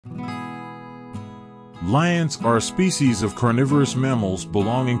Lions are a species of carnivorous mammals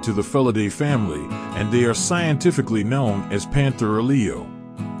belonging to the Felidae family, and they are scientifically known as Panthera leo.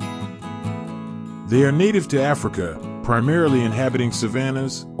 They are native to Africa, primarily inhabiting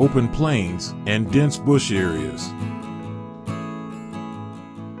savannas, open plains, and dense bush areas.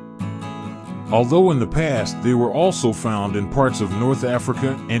 Although in the past they were also found in parts of North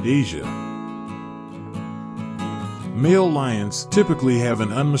Africa and Asia. Male lions typically have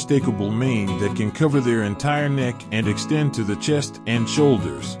an unmistakable mane that can cover their entire neck and extend to the chest and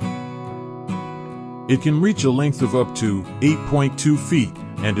shoulders. It can reach a length of up to 8.2 feet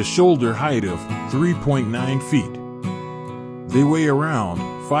and a shoulder height of 3.9 feet. They weigh around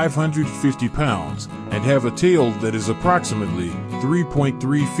 550 pounds and have a tail that is approximately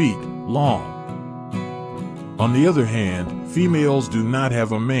 3.3 feet long. On the other hand, females do not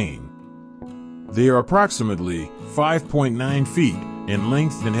have a mane. They are approximately 5.9 feet in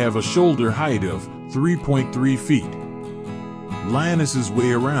length and have a shoulder height of 3.3 feet. Lionesses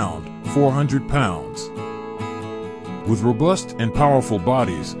weigh around 400 pounds. With robust and powerful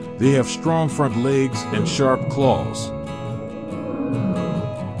bodies, they have strong front legs and sharp claws.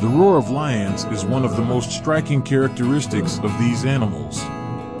 The roar of lions is one of the most striking characteristics of these animals.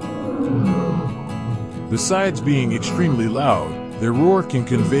 Besides being extremely loud, their roar can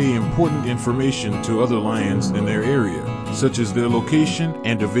convey important information to other lions in their area, such as their location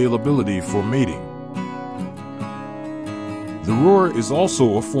and availability for mating. The roar is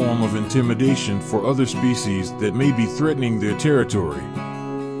also a form of intimidation for other species that may be threatening their territory.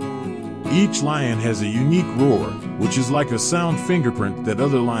 Each lion has a unique roar, which is like a sound fingerprint that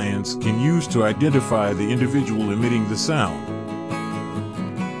other lions can use to identify the individual emitting the sound.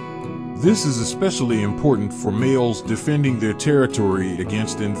 This is especially important for males defending their territory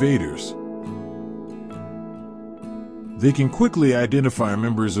against invaders. They can quickly identify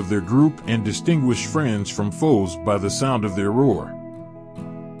members of their group and distinguish friends from foes by the sound of their roar.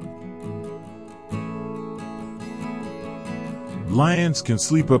 Lions can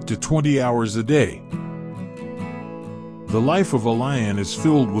sleep up to 20 hours a day. The life of a lion is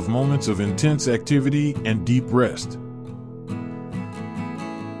filled with moments of intense activity and deep rest.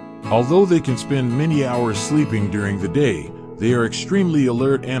 Although they can spend many hours sleeping during the day, they are extremely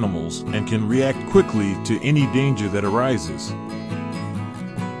alert animals and can react quickly to any danger that arises.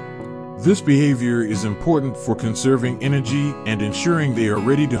 This behavior is important for conserving energy and ensuring they are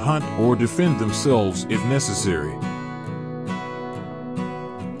ready to hunt or defend themselves if necessary.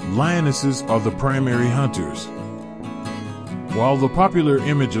 Lionesses are the primary hunters. While the popular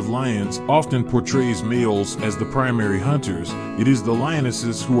image of lions often portrays males as the primary hunters, it is the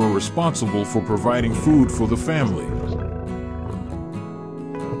lionesses who are responsible for providing food for the family.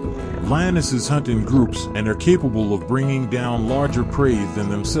 Lionesses hunt in groups and are capable of bringing down larger prey than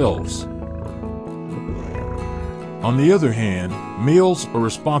themselves. On the other hand, males are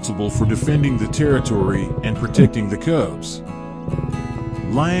responsible for defending the territory and protecting the cubs.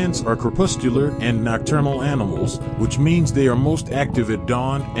 Lions are crepuscular and nocturnal animals, which means they are most active at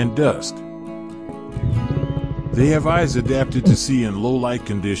dawn and dusk. They have eyes adapted to see in low light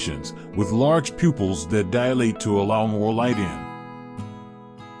conditions, with large pupils that dilate to allow more light in.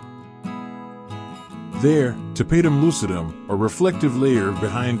 Their tapetum lucidum, a reflective layer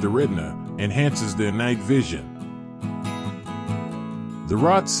behind the retina, enhances their night vision. The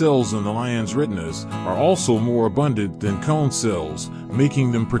rod cells in the lion's retinas are also more abundant than cone cells,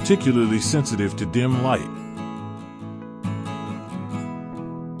 making them particularly sensitive to dim light.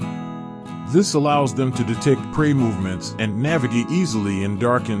 This allows them to detect prey movements and navigate easily in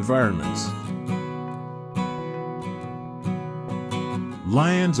dark environments.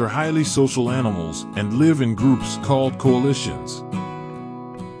 Lions are highly social animals and live in groups called coalitions.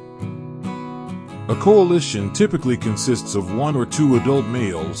 A coalition typically consists of one or two adult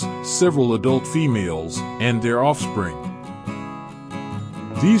males, several adult females, and their offspring.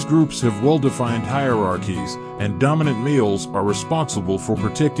 These groups have well-defined hierarchies, and dominant males are responsible for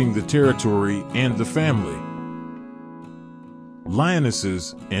protecting the territory and the family.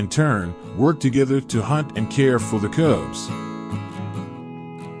 Lionesses, in turn, work together to hunt and care for the cubs.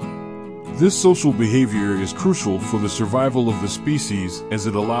 This social behavior is crucial for the survival of the species, as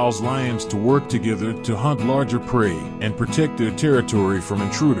it allows lions to work together to hunt larger prey and protect their territory from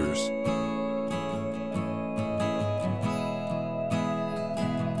intruders.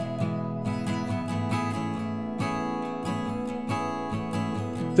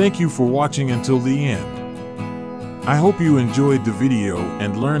 Thank you for watching until the end. I hope you enjoyed the video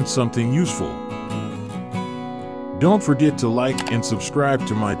and learned something useful. Don't forget to like and subscribe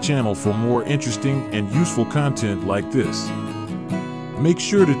to my channel for more interesting and useful content like this. Make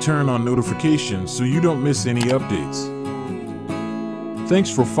sure to turn on notifications so you don't miss any updates. Thanks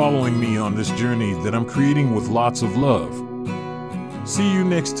for following me on this journey that I'm creating with lots of love. See you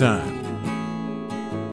next time.